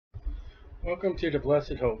Welcome to the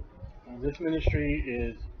Blessed Hope. This ministry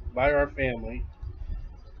is by our family.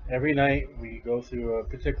 Every night we go through a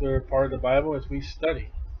particular part of the Bible as we study.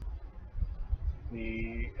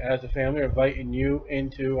 We, as a family, are inviting you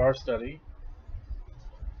into our study.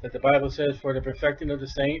 That the Bible says, for the perfecting of the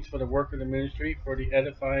saints, for the work of the ministry, for the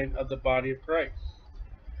edifying of the body of Christ.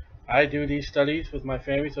 I do these studies with my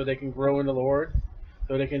family so they can grow in the Lord,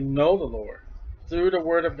 so they can know the Lord through the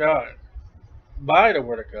Word of God, by the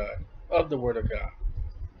Word of God, of the Word of God.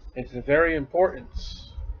 It's very important.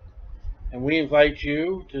 And we invite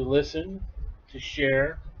you to listen, to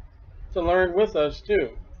share, to learn with us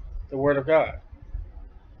too, the Word of God.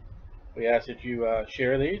 We ask that you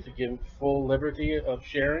share these, to give full liberty of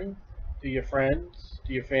sharing to your friends,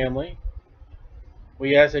 to your family.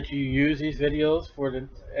 We ask that you use these videos for the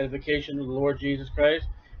edification of the Lord Jesus Christ,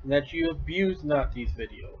 and that you abuse not these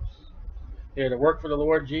videos. They are to work for the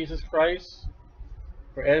Lord Jesus Christ,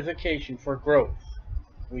 for edification, for growth.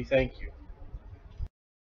 We thank you.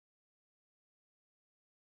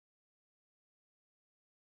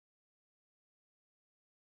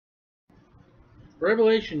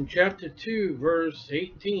 Revelation chapter 2, verse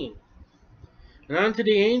 18. And unto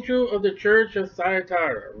the angel of the church of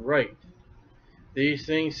Thyatira write, these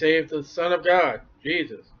things saith the Son of God,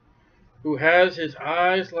 Jesus, who has his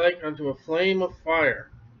eyes like unto a flame of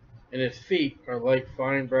fire, and his feet are like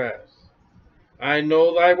fine brass. I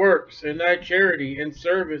know thy works, and thy charity, and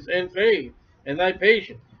service, and faith, and thy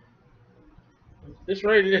patience. This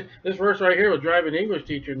verse right here will drive an English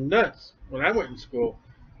teacher nuts when I went in school.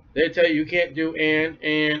 They tell you can't do and.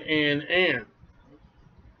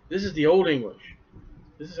 This is the old English.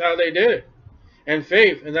 This is how they did it. And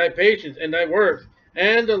faith, and thy patience, and thy works,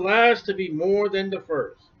 and the last to be more than the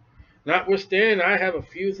first. Notwithstanding I have a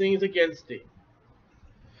few things against thee,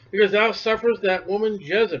 because thou sufferest that woman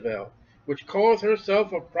Jezebel, which calleth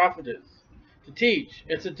herself a prophetess, to teach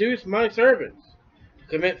and seduce my servants, to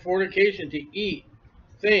commit fornication, to eat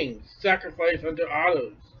things sacrificed unto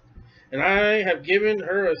idols. And I have given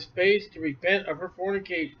her a space to repent of her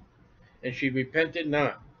fornication, and she repented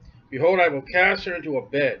not. Behold, I will cast her into a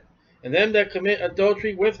bed, and them that commit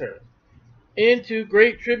adultery with her into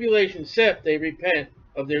great tribulation, except they repent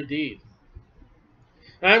of their deeds.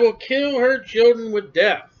 And I will kill her children with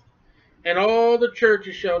death, and all the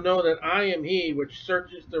churches shall know that I am he which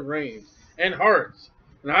searcheth the reins and hearts,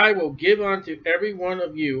 and I will give unto every one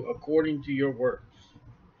of you according to your works.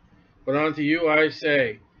 But unto you I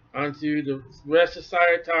say, unto the rest of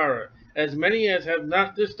Thyatira, as many as have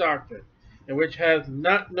not this doctrine, and which have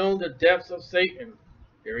not known the depths of Satan.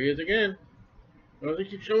 Here he is again. Notice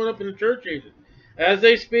he keeps showing up in the church ages. As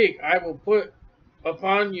they speak, I will put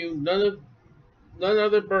upon you none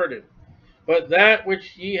other burden, but that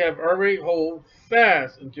which ye have already hold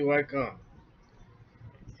fast until I come.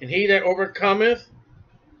 And he that overcometh,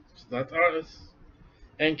 it's not us,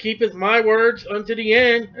 and keepeth my words unto the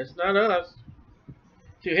end, it's not us,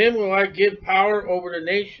 to him will I give power over the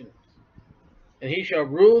nations, and he shall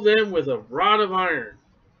rule them with a rod of iron.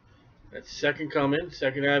 That's second coming,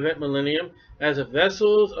 second advent millennium, as the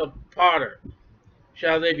vessels of potter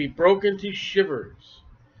shall they be broken to shivers,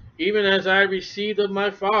 even as I received of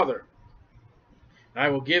my Father. I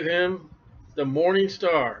will give him the morning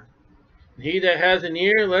star. And he that has an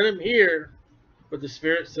ear, let him hear what the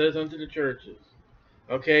Spirit says unto the churches.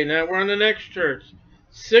 Okay, now we're on the next church.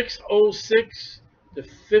 606 to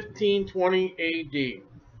 1520 AD.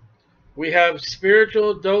 We have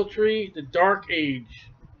spiritual adultery, the Dark Age.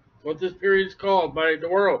 What this period is called by the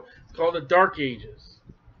world. It's called the Dark Ages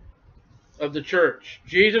of the church.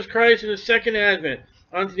 Jesus Christ in the second advent.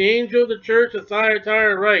 Unto the angel of the church of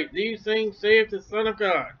Thyatira write, these things saith the Son of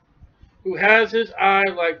God, who has his eye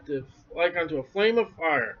like unto a flame of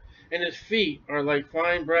fire, and his feet are like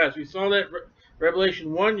fine brass. We saw that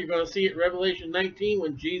Revelation 1. You're going to see it Revelation 19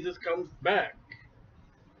 when Jesus comes back.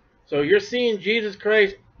 So you're seeing Jesus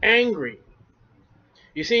Christ angry.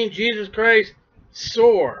 You're seeing Jesus Christ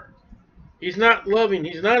sore. He's not loving.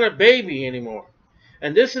 He's not a baby anymore.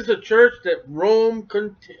 And this is the church that Rome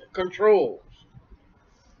controls.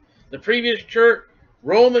 The previous church,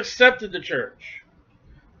 Rome accepted the church.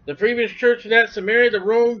 The previous church in that Samaria, the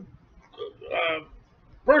Rome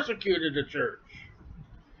persecuted the church.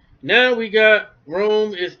 Now we got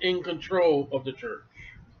Rome is in control of the church.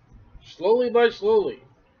 Slowly by slowly.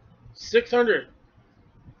 600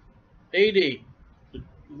 AD,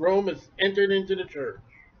 Rome has entered into the church.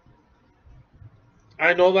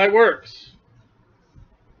 I know thy works.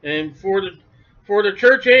 And for the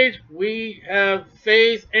church age, we have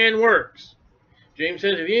faith and works. James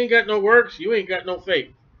says, if you ain't got no works, you ain't got no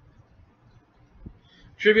faith.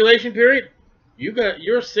 Tribulation period,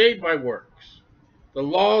 You're saved by works. The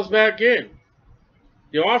law's back in.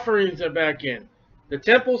 The offerings are back in. The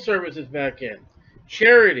temple service is back in.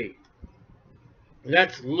 Charity.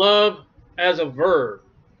 That's love as a verb.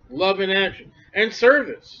 Love in action. And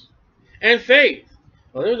service. And faith.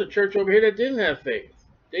 Well, there was a church over here that didn't have faith.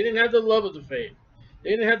 They didn't have the love of the faith. They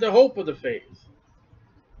didn't have the hope of the faith.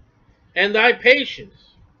 And thy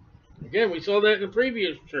patience. Again, we saw that in the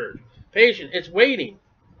previous church. Patience. It's waiting.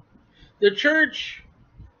 The church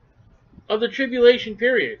of the tribulation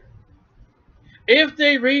period, if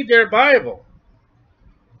they read their Bible,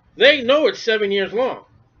 they know it's 7 years long.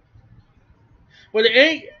 But it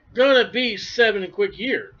ain't going to be 7 quick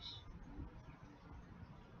years.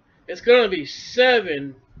 It's going to be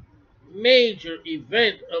 7 major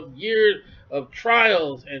event of years of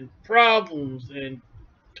trials and problems and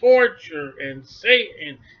torture and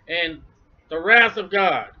Satan and the wrath of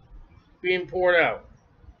God being poured out.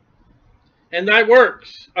 And thy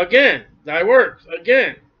works, again, thy works,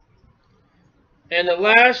 again. And the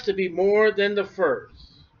last to be more than the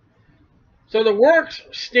first. So the works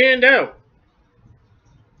stand out.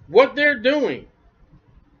 What they're doing.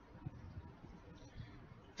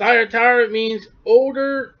 Thyatira means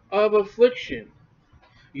odor of affliction.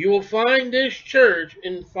 You will find this church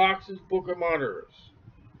in Fox's Book of Martyrs.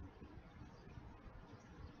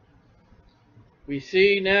 We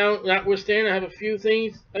see now, notwithstanding, I have a few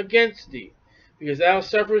things against thee, because thou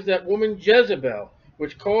sufferest that woman Jezebel,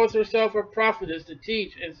 which calleth herself a prophetess, to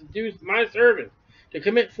teach and seduce my servants to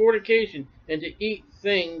commit fornication and to eat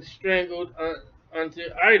things strangled unto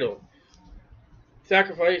idols.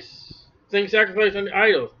 Things sacrificed unto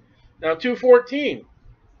idols. Now 2:14.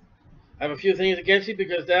 I have a few things against thee,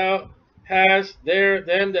 because thou hast there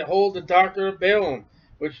them that hold the doctrine of Balaam,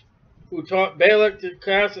 who taught Balak to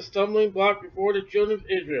cast a stumbling block before the children of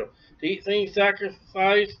Israel, to eat things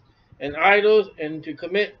sacrificed and idols, and to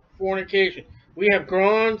commit fornication. We have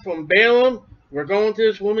gone from Balaam, we're going to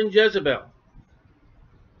this woman Jezebel.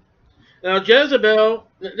 Now Jezebel,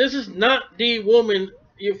 this is not the woman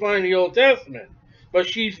you find in the Old Testament, but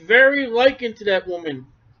she's very likened to that woman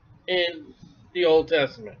in the Old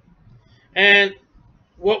Testament. And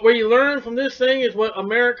what we learn from this thing is what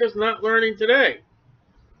America's not learning today.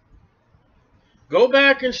 Go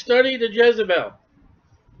back and study the Jezebel.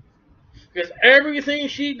 Because everything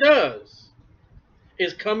she does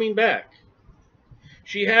is coming back.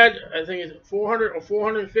 She had, I think it's 400 or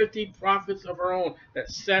 450 prophets of her own that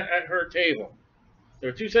sat at her table.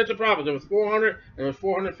 There were 2 sets of prophets. There was 400 and there was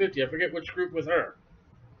 450. I forget which group was her.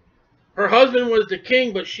 Her husband was the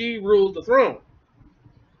king, but she ruled the throne.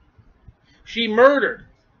 She murdered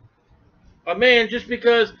a man just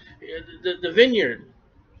because the vineyard.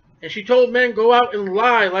 And she told men, go out and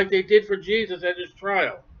lie like they did for Jesus at his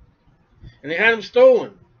trial. And they had him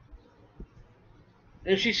stolen.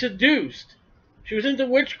 And she seduced. She was into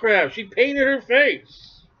witchcraft. She painted her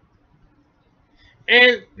face.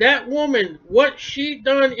 And that woman, what she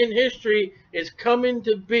done in history is coming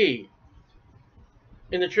to be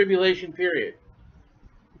in the tribulation period.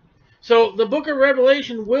 So the book of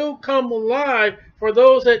Revelation will come alive for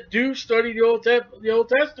those that do study the Old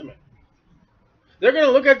Testament. They're going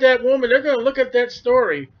to look at that woman, they're going to look at that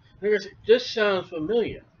story, they're going to say, this sounds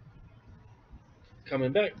familiar.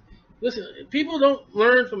 Coming back. Listen, people don't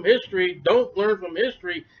learn from history,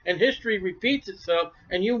 and history repeats itself,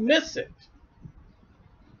 and you miss it.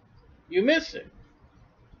 You miss it.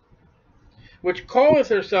 Which calleth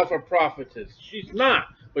herself a prophetess. She's not,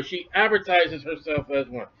 but she advertises herself as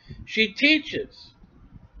one. She teaches.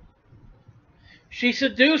 She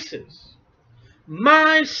seduces.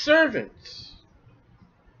 My servants.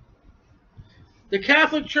 The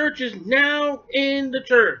Catholic Church is now in the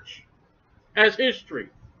church as history.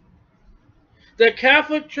 The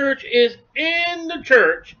Catholic Church is in the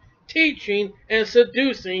church teaching and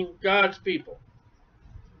seducing God's people.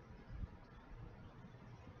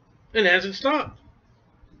 And hasn't stopped.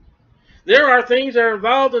 There are things that are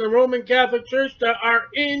involved in the Roman Catholic Church that are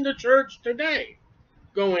in the church today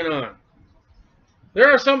going on.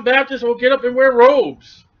 There are some Baptists who will get up and wear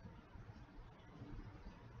robes.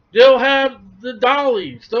 They'll have the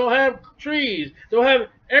dollies. They'll have trees. They'll have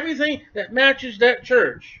everything that matches that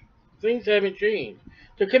church. Things haven't changed.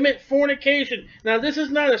 To commit fornication. Now, this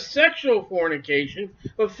is not a sexual fornication,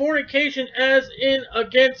 but fornication as in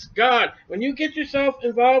against God. When you get yourself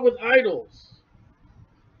involved with idols,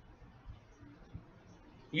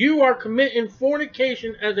 you are committing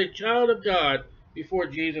fornication as a child of God before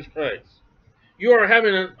Jesus Christ. You are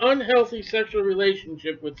having an unhealthy sexual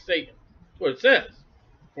relationship with Satan. That's what it says.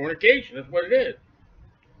 Fornication, that's what it is.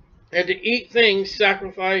 And to eat things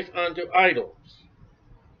sacrificed unto idols.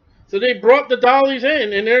 So they brought the dollies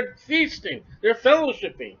in, and they're feasting. They're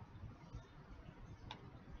fellowshipping.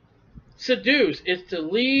 Seduce is to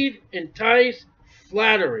lead, entice,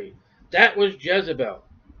 flattery. That was Jezebel.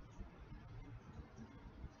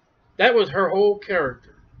 That was her whole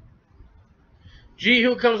character.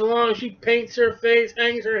 Jehu comes along, she paints her face,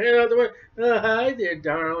 hangs her head out the window. Oh, hi there,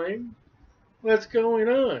 darling. What's going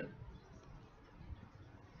on?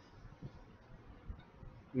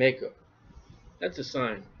 Makeup. That's a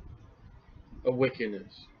sign of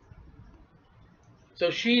wickedness.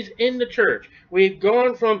 So she's in the church. We've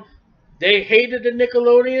gone from they hated the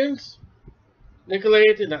Nicolaitans,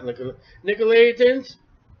 Nicolaitans,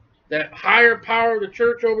 that higher power of the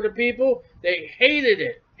church over the people. They hated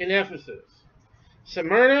it in Ephesus.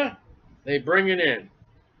 Smyrna, they bring it in.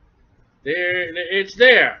 It's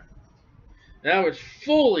there. Now it's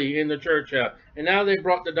fully in the church house. And now they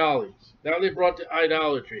brought the dollies. Now they brought the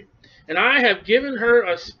idolatry. And I have given her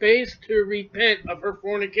a space to repent of her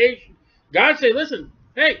fornication. God say, listen,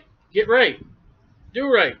 hey, get right.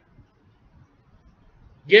 Do right.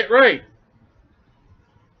 Get right.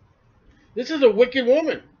 This is a wicked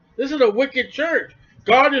woman. This is a wicked church.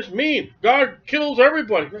 God is mean. God kills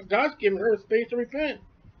everybody. God's given her a space to repent.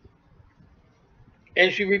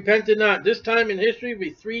 And she repented not. This time in history would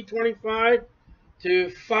be 325 to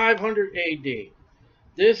 500 AD.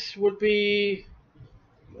 This would be,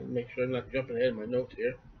 let me make sure I'm not jumping ahead of my notes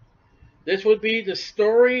here. This would be the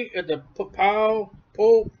story of the Papal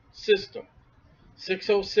Pope system,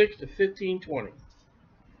 606 to 1520.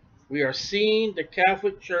 We are seeing the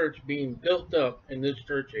Catholic Church being built up in this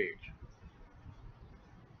church age.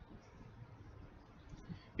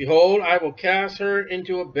 Behold, I will cast her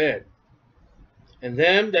into a bed, and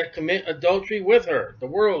them that commit adultery with her, the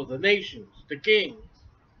world, the nations, the kings.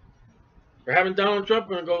 We're having Donald Trump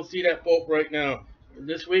going to go see that Pope right now,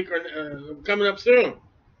 this week or coming up soon.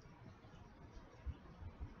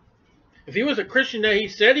 If he was a Christian that he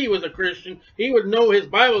said he was a Christian, he would know his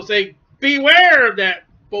Bible say, beware of that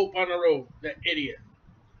Pope on the road, that idiot.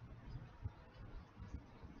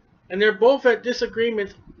 And they're both at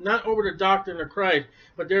disagreements, not over the doctrine of Christ,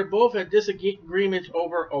 but they're both at disagreements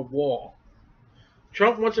over a wall.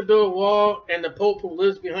 Trump wants to build a wall, and the Pope who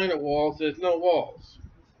lives behind the wall says no walls.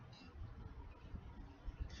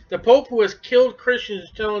 The Pope who has killed Christians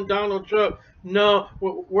is telling Donald Trump, no,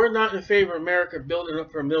 we're not in favor of America building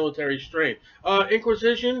up for military strength.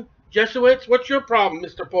 Inquisition, Jesuits, what's your problem,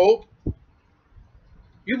 Mr. Pope?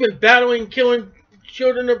 You've been battling, killing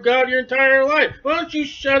children of God your entire life. Why don't you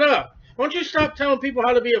shut up? Why don't you stop telling people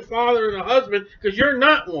how to be a father and a husband, because you're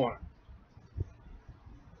not one.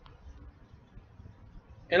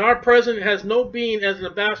 And our president has no being as an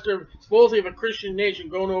ambassador, supposedly of a Christian nation,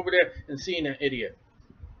 going over there and seeing that idiot.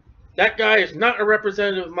 That guy is not a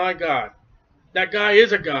representative of my God. That guy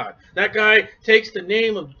is a God. That guy takes the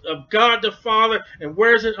name of God the Father and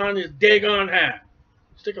wears it on his daggone hat.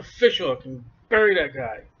 Stick a fish hook and bury that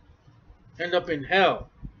guy. End up in hell.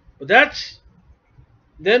 But that's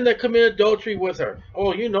them that commit adultery with her.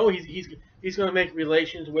 Oh, you know he's going to make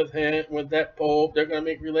relations with him, with that Pope. They're going to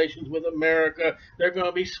make relations with America. They're going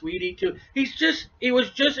to be sweetie too. He was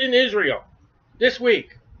just in Israel this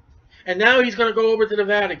week. And now he's going to go over to the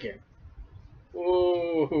Vatican.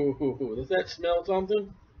 Oh, does that smell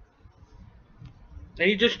something? And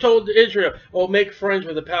he just told Israel, oh, make friends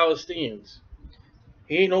with the Palestinians.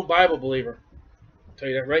 He ain't no Bible believer. I'll tell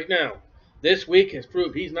you that right now. This week has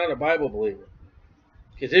proved he's not a Bible believer.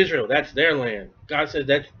 Because Israel, that's their land. God said,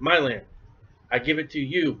 that's my land. I give it to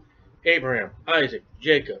you, Abraham, Isaac,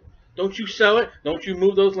 Jacob. Don't you sell it. Don't you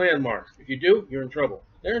move those landmarks. If you do, you're in trouble.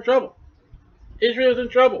 They're in trouble. Israel's in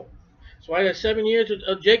trouble. That's why the 7 years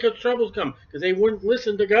of Jacob's troubles come, because they wouldn't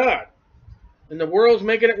listen to God. And the world's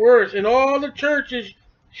making it worse. And all the churches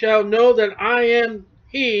shall know that I am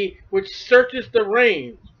he which searcheth the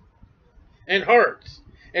reins and hearts,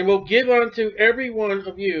 and will give unto every one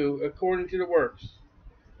of you according to the works.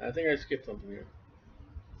 I think I skipped something here.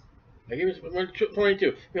 I give you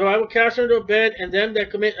 22. Behold, I will cast her into a bed, and them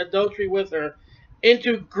that commit adultery with her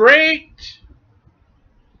into great...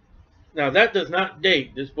 Now that does not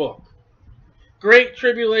date this book. Great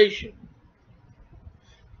tribulation.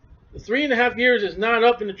 The 3.5 years is not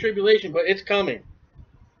up in the tribulation, but it's coming.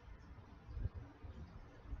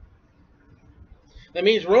 That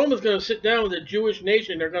means Rome is going to sit down with the Jewish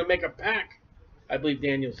nation. They're going to make a pact. I believe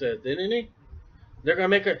Daniel said, didn't he? They're going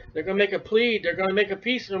to make a plea. They're going to make a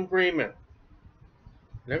peace agreement.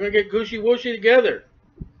 They're going to get gushy-wushy together.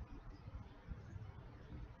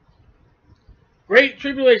 Great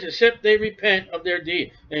tribulation, except they repent of their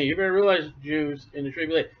deed. And you better realize, Jews in the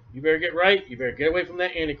tribulation, you better get right. You better get away from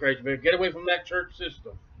that Antichrist. You better get away from that church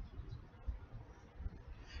system.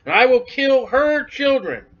 And I will kill her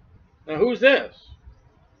children. Now who's this?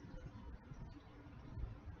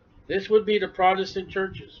 This would be the Protestant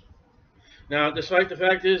churches. Now, despite the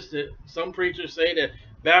fact is that some preachers say that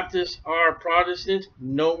Baptists are Protestants,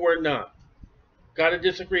 no, we're not. Got to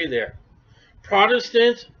disagree there.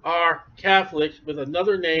 Protestants are Catholics with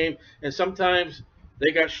another name, and sometimes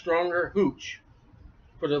they got stronger hooch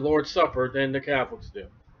for the Lord's Supper than the Catholics do.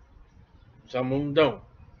 Some of them don't.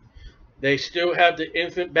 They still have the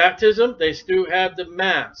infant baptism. They still have the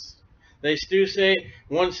Mass. They still say,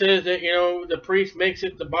 one says that, the priest makes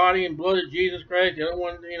it the body and blood of Jesus Christ. The other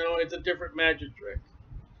one, it's a different magic trick.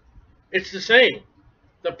 It's the same.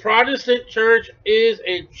 The Protestant church is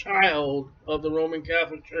a child of the Roman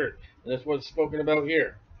Catholic Church. And that's what's spoken about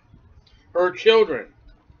here. Her children.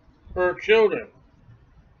 Her children.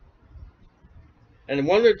 And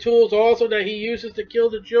one of the tools also that he uses to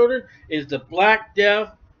kill the children is the Black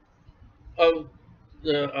Death of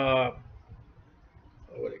the,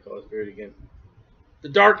 what do they call it again? The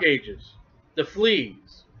Dark Ages. The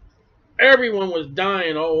fleas. Everyone was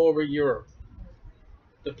dying all over Europe.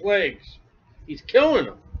 The plagues. He's killing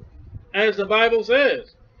them, as the Bible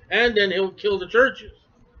says. And then he'll kill the churches.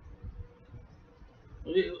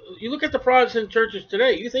 You look at the Protestant churches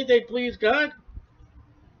today, you think they please God?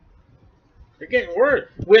 They're getting worse.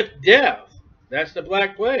 With death. That's the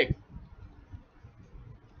Black Plague.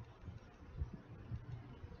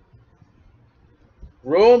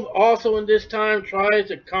 Rome also in this time tries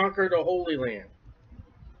to conquer the Holy Land.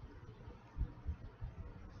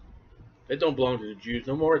 It don't belong to the Jews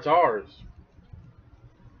no more, it's ours.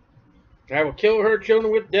 I will kill her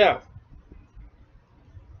children with death.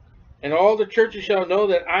 And all the churches shall know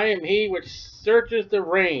that I am he which searcheth the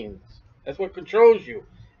reins. That's what controls you.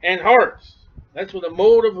 And hearts. That's what the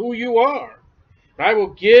mode of who you are. And I will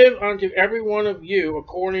give unto every one of you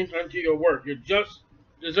according unto your work. Your just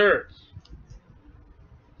deserts.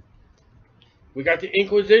 We got the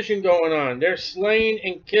Inquisition going on. They're slaying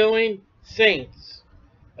and killing saints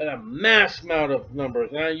at a mass amount of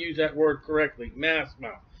numbers. And I use that word correctly. Mass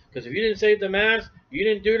amount. Because if you didn't save the Mass, you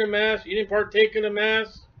didn't do the Mass, you didn't partake in the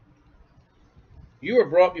Mass, you were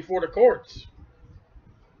brought before the courts.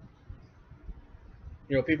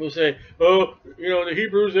 People say, oh, the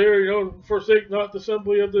Hebrews there, forsake not the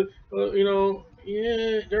assembly of the,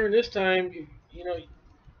 yeah, during this time,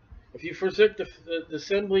 if you forsake the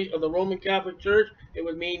assembly of the Roman Catholic Church, it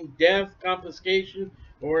would mean death, confiscation,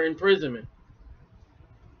 or imprisonment.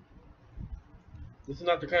 This is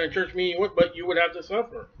not the kind of church meeting you want, but you would have to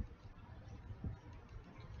suffer.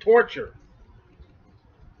 Torture.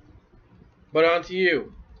 But unto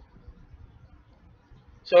you.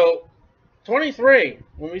 So, 23,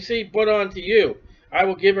 when we see, but unto you, I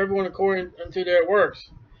will give everyone according unto their works.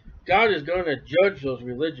 God is going to judge those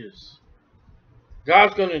religions.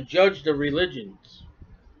 God's going to judge the religions.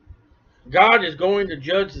 God is going to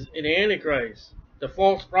judge the Antichrist, the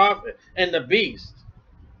false prophet, and the beast.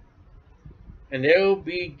 And they'll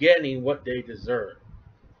be getting what they deserve.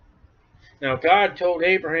 Now, God told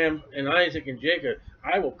Abraham and Isaac and Jacob,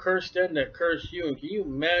 I will curse them that curse you. And can you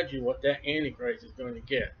imagine what that Antichrist is going to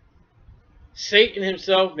get? Satan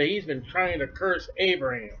himself, he's been trying to curse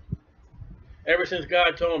Abraham ever since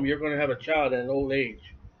God told him you're going to have a child at an old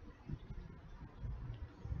age.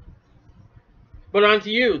 But unto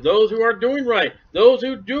you, those who are doing right, those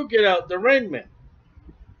who do get out the remnant,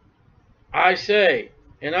 I say,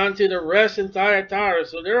 and unto the rest in Thyatira.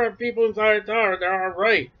 So there are people in Thyatira that are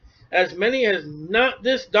right. As many as not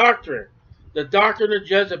this doctrine, the doctrine of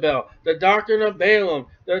Jezebel, the doctrine of Balaam,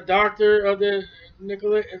 the doctrine of the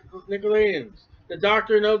Nicolaitans, the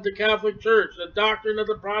doctrine of the Catholic Church, the doctrine of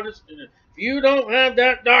the Protestant. If you don't have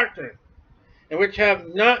that doctrine, and which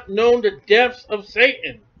have not known the depths of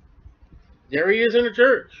Satan, there he is in the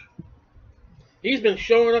church. He's been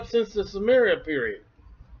showing up since the Samaria period.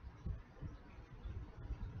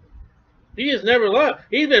 He has never left.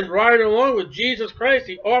 He's been riding along with Jesus Christ,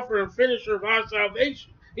 the author and finisher of our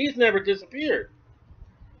salvation. He's never disappeared.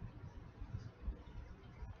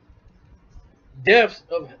 Depths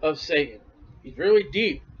of Satan. He's really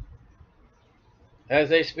deep. As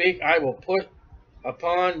they speak, I will put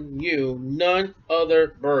upon you none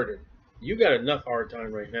other burden. You got enough hard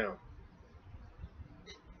time right now.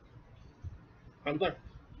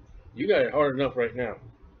 You got it hard enough right now.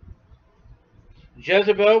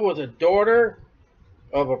 Jezebel was a daughter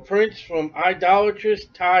of a prince from idolatrous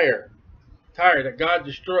Tyre that God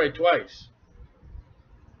destroyed twice.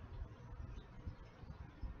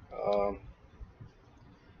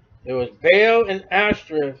 It was Baal and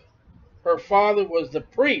Ashtoreth. Her father was the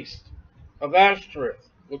priest of Ashtoreth.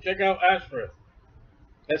 We'll check out Ashtoreth.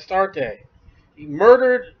 Astarte. He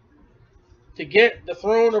murdered to get the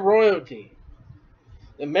throne of royalty.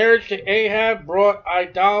 The marriage to Ahab brought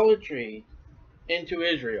idolatry into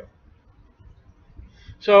Israel.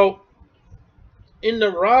 So, in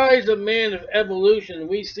the rise of man of evolution,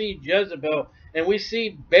 we see Jezebel and we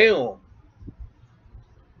see Balaam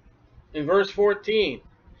in verse 14.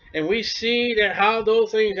 And we see that how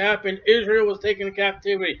those things happened. Israel was taken into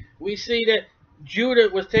captivity. We see that Judah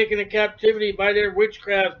was taken into captivity by their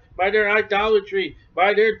witchcraft, by their idolatry,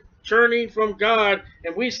 by their turning from God.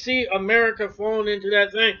 And we see America falling into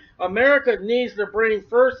that thing. America needs to bring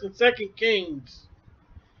 1st and 2nd Kings,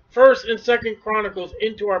 1st and 2nd Chronicles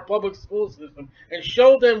into our public school system and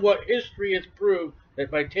show them what history has proved,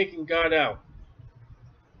 that by taking God out,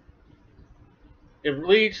 it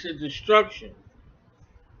leads to destruction.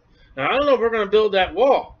 Now, I don't know if we're going to build that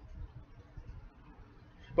wall.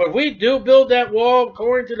 But if we do build that wall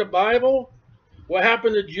according to the Bible, what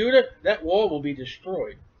happened to Judah, that wall will be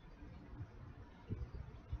destroyed.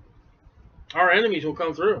 Our enemies will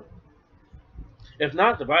come through. If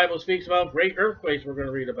not, the Bible speaks about great earthquakes we're going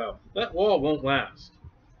to read about. That wall won't last.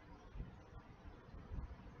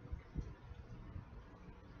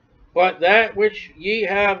 But that which ye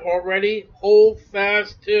have already, hold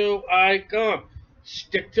fast till I come.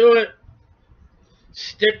 Stick to it.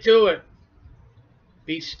 Stick to it.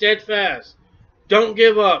 Be steadfast. Don't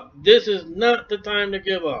give up. This is not the time to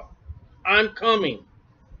give up. I'm coming.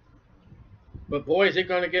 But boy, is it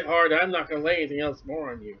going to get hard. I'm not going to lay anything else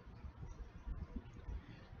more on you.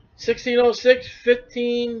 1606,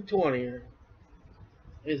 1520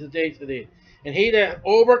 is the date today. And he that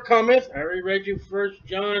overcometh, I already read you 1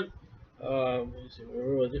 John, where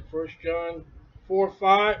was it? 1 John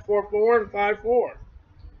 4:4 and 5:4.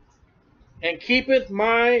 And keepeth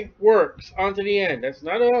my works unto the end. That's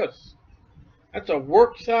not us. That's a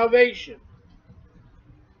work salvation.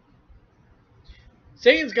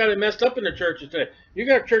 Satan's got it messed up in the churches today. You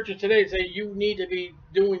got churches today that say you need to be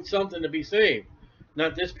doing something to be saved.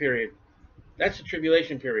 Not this period. That's the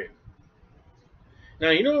tribulation period. Now,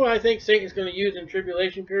 you know what I think Satan's going to use in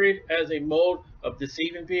tribulation period as a mode of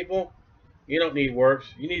deceiving people? You don't need works.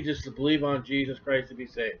 You need just to believe on Jesus Christ to be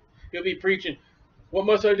saved. He'll be preaching, what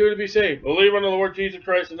must I do to be saved? Believe on the Lord Jesus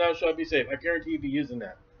Christ and thou shalt be saved. I guarantee you'll be using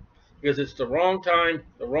that. Because it's the wrong time,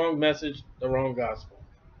 the wrong message, the wrong gospel.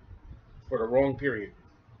 For the wrong period.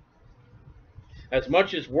 As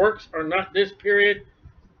much as works are not this period,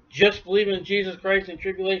 just believing in Jesus Christ in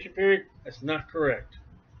tribulation period, that's not correct.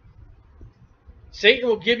 Satan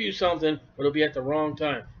will give you something, but it'll be at the wrong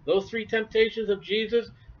time. Those 3 temptations of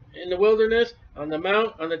Jesus in the wilderness, on the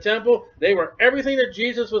mount, on the temple, they were everything that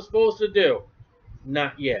Jesus was supposed to do.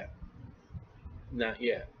 Not yet. Not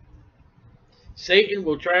yet. Satan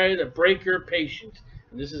will try to break your patience.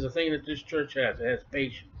 And this is the thing that this church has. It has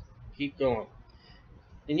patience. Keep going.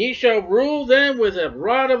 And ye shall rule them with a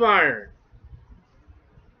rod of iron.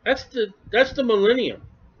 That's the millennium.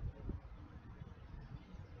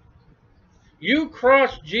 You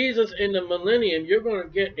cross Jesus in the millennium, you're going to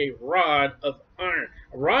get a rod of iron.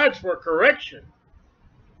 A rod's for correction.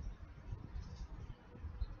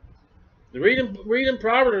 The reading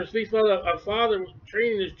Proverbs speaks about a father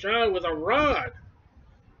training his child with a rod.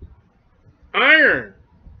 Iron.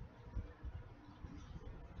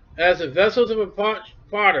 As the vessels of a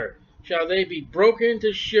potter shall they be broken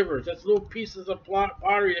to shivers. That's little pieces of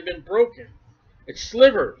pottery that have been broken. It's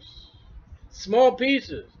slivers. Small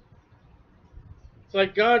pieces. It's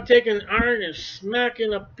like God taking iron and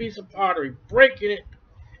smacking a piece of pottery, breaking it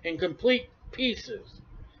in complete pieces.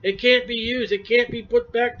 It can't be used. It can't be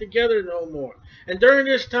put back together no more. And during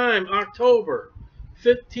this time, October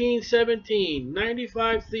 1517,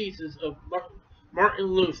 95 theses of Martin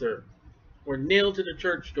Luther were nailed to the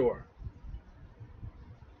church door.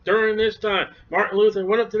 During this time, Martin Luther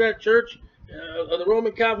went up to that church, of the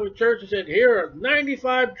Roman Catholic Church, and said, here are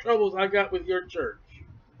 95 troubles I got with your church.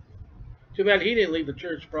 Too bad he didn't leave the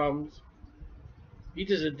church problems. He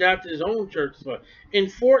just adapted his own church. In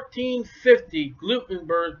 1450,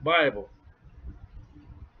 Gutenberg's Bible.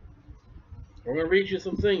 We're going to read you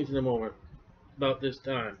some things in a moment about this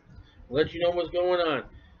time. I'll let you know what's going on.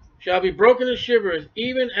 Shall be broken to shivers,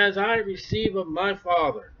 even as I receive of my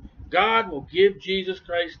Father. God will give Jesus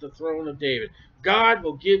Christ the throne of David. God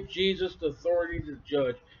will give Jesus the authority to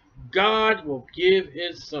judge. God will give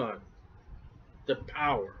his Son the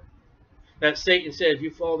power. That Satan said, if you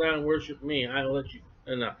fall down and worship me, I will let you.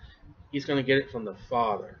 No, he's going to get it from the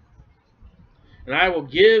Father. And I will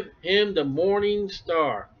give him the morning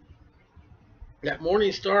star. That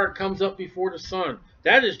morning star comes up before the sun.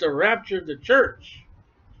 That is the rapture of the church.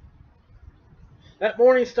 That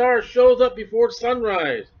morning star shows up before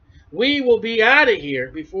sunrise. We will be out of here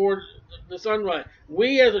before the sunrise.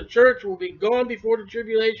 We as a church will be gone before the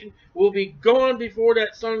tribulation. We'll be gone before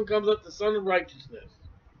that sun comes up, the sun of righteousness.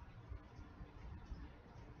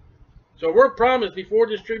 So we're promised before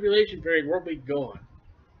this tribulation period, we'll be gone.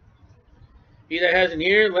 He that has an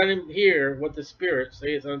ear, let him hear what the Spirit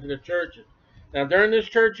saith unto the churches. Now during this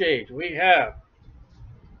church age, we have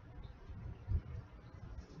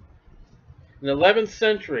in the 11th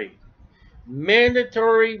century,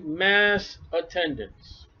 mandatory mass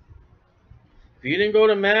attendance. If you didn't go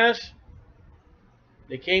to mass,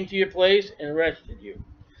 they came to your place and arrested you.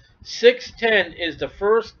 610 is the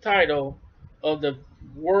first title of the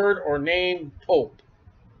word or name Pope.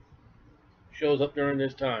 Shows up during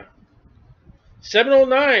this time.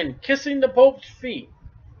 709, kissing the Pope's feet.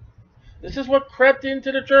 This is what crept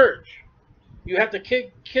into the church. You have to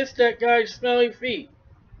kiss that guy's smelly feet.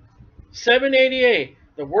 788,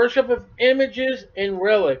 the worship of images and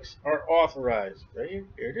relics are authorized. Right here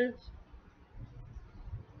it is.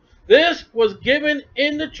 This was given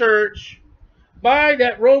in the church by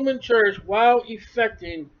that Roman church while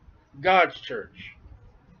effecting God's church.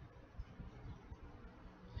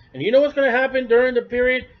 And you know what's going to happen during the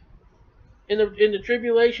period, in the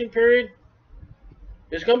tribulation period?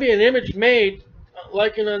 There's going to be an image made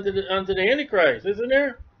likened unto the Antichrist, isn't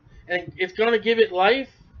there? And it's going to give it life,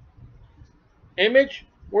 image,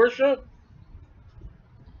 worship.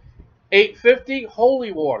 850,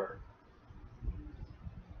 holy water.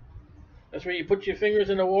 That's where you put your fingers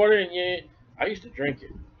in the water and I used to drink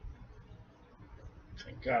it.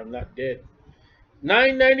 Thank God I'm not dead.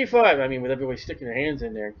 995, I mean with everybody sticking their hands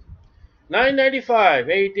in there. 995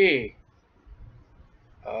 AD.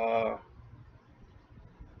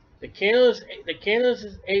 The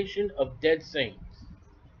canonization of dead saints.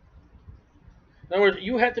 In other words,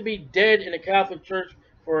 you have to be dead in the Catholic Church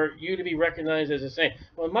for you to be recognized as a saint.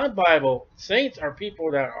 Well, in my Bible, saints are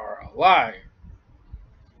people that are alive.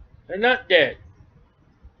 They're not dead.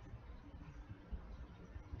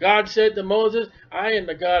 God said to Moses, I am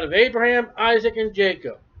the God of Abraham, Isaac, and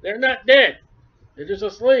Jacob. They're not dead. They're just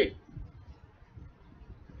asleep.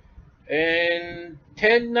 In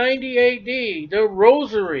 1090 AD, the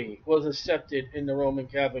rosary was accepted in the Roman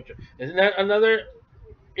Catholic Church. Isn't that another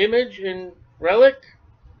image and relic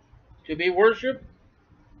to be worshipped?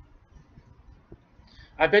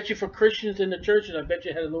 I bet you for Christians in the churches, I bet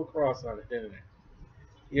you it had a little cross on it, didn't it?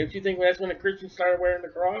 Don't you think that's when the Christians started wearing the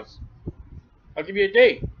cross? I'll give you a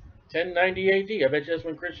date. 1090 AD. I bet you that's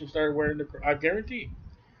when Christians started wearing the cross. I guarantee.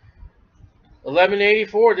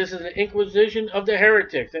 1184. This is the Inquisition of the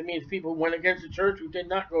heretics. That means people who went against the church, who did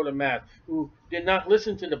not go to Mass, who did not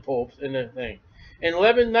listen to the popes and the thing. And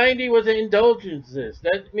 1190 was the indulgences.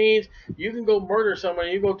 That means you can go murder someone,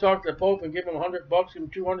 and you go talk to the Pope and give him $100, give him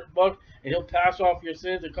 $200, and he'll pass off your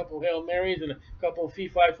sins, a couple of Hail Marys and a couple of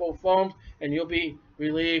fee-fi-fo foams, and you'll be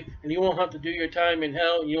relieved, and you won't have to do your time in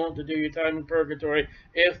hell, and you won't have to do your time in purgatory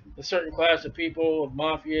if a certain class of people, of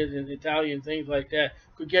mafias and Italian things like that,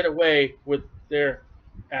 could get away with their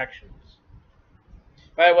actions.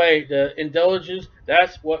 By the way, the indulgences,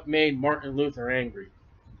 that's what made Martin Luther angry.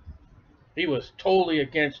 He was totally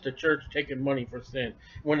against the church taking money for sin.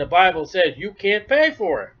 When the Bible says you can't pay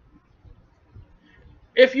for it.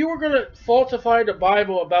 If you were going to falsify the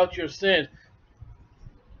Bible about your sins,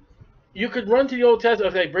 you could run to the Old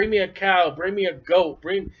Testament and say, bring me a cow, bring me a goat,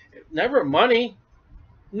 never money.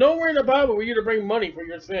 Nowhere in the Bible were you to bring money for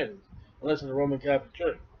your sins, unless in the Roman Catholic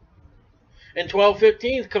Church. In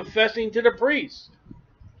 1215, confessing to the priest.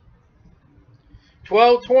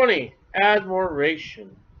 1220,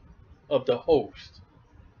 admiration of the host.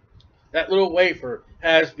 That little wafer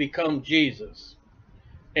has become Jesus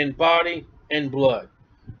in body and blood.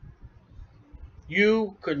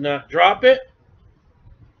 You could not drop it.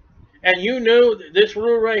 And you knew this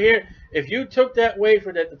rule right here. If you took that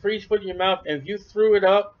wafer that the priest put in your mouth and if you threw it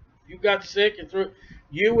up, you got sick and threw it,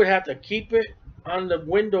 you would have to keep it on the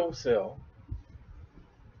windowsill.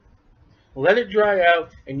 Let it dry out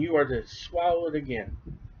and you are to swallow it again.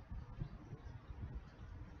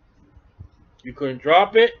 You couldn't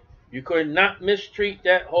drop it. You could not mistreat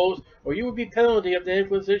that host, or you would be penalty of the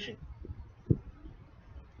Inquisition.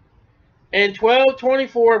 In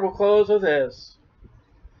 1224, we'll close with this.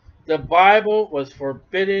 The Bible was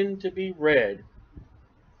forbidden to be read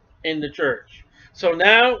in the church. So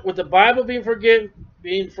now, with the Bible being forbidden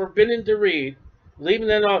to read, leaving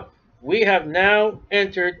that off, we have now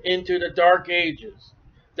entered into the dark ages,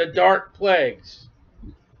 the dark plagues.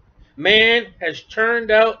 Man has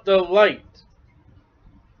turned out the light.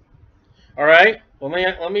 All right,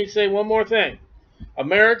 let me say one more thing.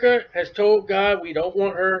 America has told God we don't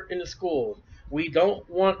want her in the schools. We don't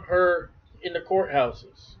want her in the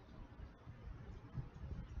courthouses.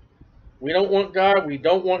 We don't want God. We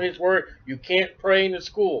don't want His Word. You can't pray in the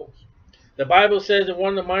schools. The Bible says in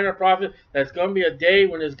one of the minor prophets that's going to be a day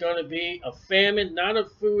when there's going to be a famine, not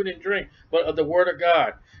of food and drink, but of the Word of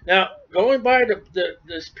God. Now, going by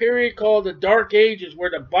this period called the Dark Ages, where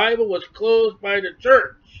the Bible was closed by the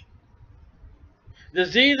church,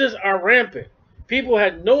 diseases are rampant. People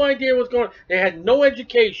had no idea what's going on. They had no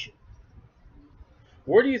education.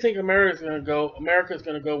 Where do you think America's going to go? America's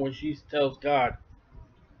going to go when she tells God,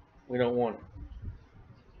 we don't want it.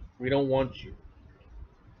 We don't want you.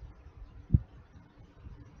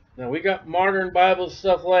 Now, we got modern Bible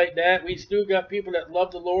stuff like that. We still got people that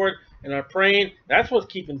love the Lord and are praying. That's what's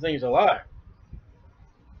keeping things alive.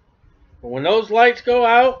 But when those lights go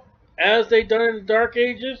out, as they done in the Dark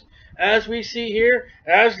Ages, as we see here,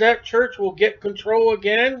 as that church will get control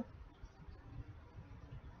again,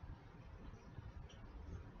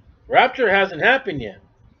 rapture hasn't happened yet.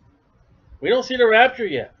 We don't see the rapture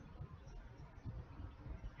yet.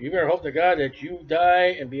 You better hope to God that you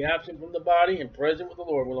die and be absent from the body and present with the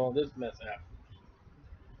Lord when all this mess happens.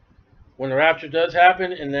 When the rapture does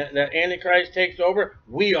happen and that Antichrist takes over,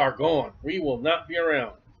 we are gone. We will not be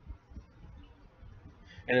around.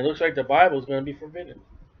 And it looks like the Bible is going to be forbidden.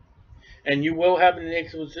 And you will have an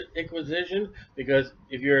inquisition, because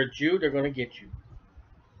if you're a Jew, they're going to get you.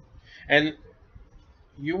 And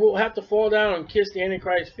you will have to fall down and kiss the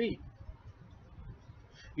Antichrist's feet.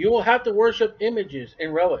 You will have to worship images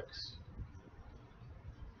and relics.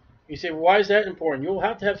 You say, well, why is that important? You will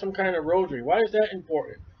have to have some kind of rosary. Why is that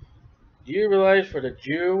important? Do you realize for the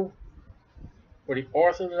Jew, for the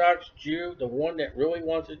Orthodox Jew, the one that really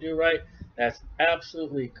wants to do right, that's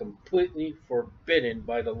absolutely, completely forbidden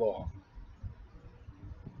by the law.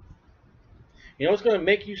 You know what's going to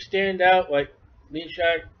make you stand out like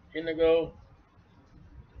Meshach, Indigo?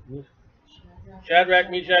 Shadrach,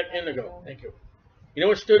 Meshach, Indigo. Thank you. You know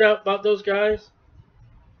what stood out about those guys?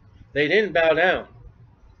 They didn't bow down.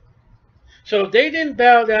 So if they didn't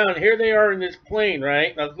bow down, here they are in this plane,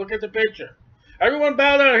 right? Now look at the picture. Everyone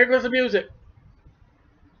bow down. Here goes the music.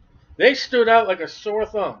 They stood out like a sore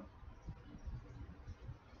thumb.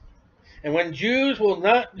 And when Jews will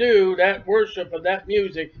not do that worship of that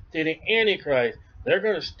music to the Antichrist, they're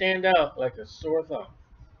going to stand out like a sore thumb.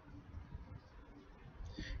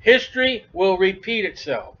 History will repeat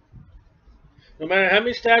itself. No matter how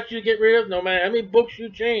many statues you get rid of, no matter how many books you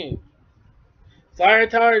change.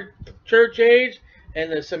 Thyatira church age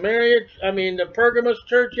and the Pergamos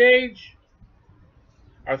church age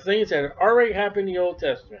are things that had already happened in the Old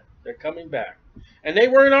Testament. They're coming back. And they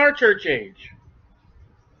were in our church age.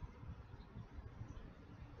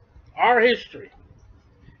 Our history.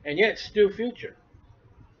 And yet still future.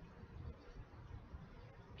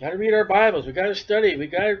 Got to read our Bibles. We got to study. We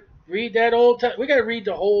got to read that Old Testament. We got to read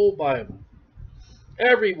the whole Bible.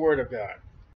 Every word of God.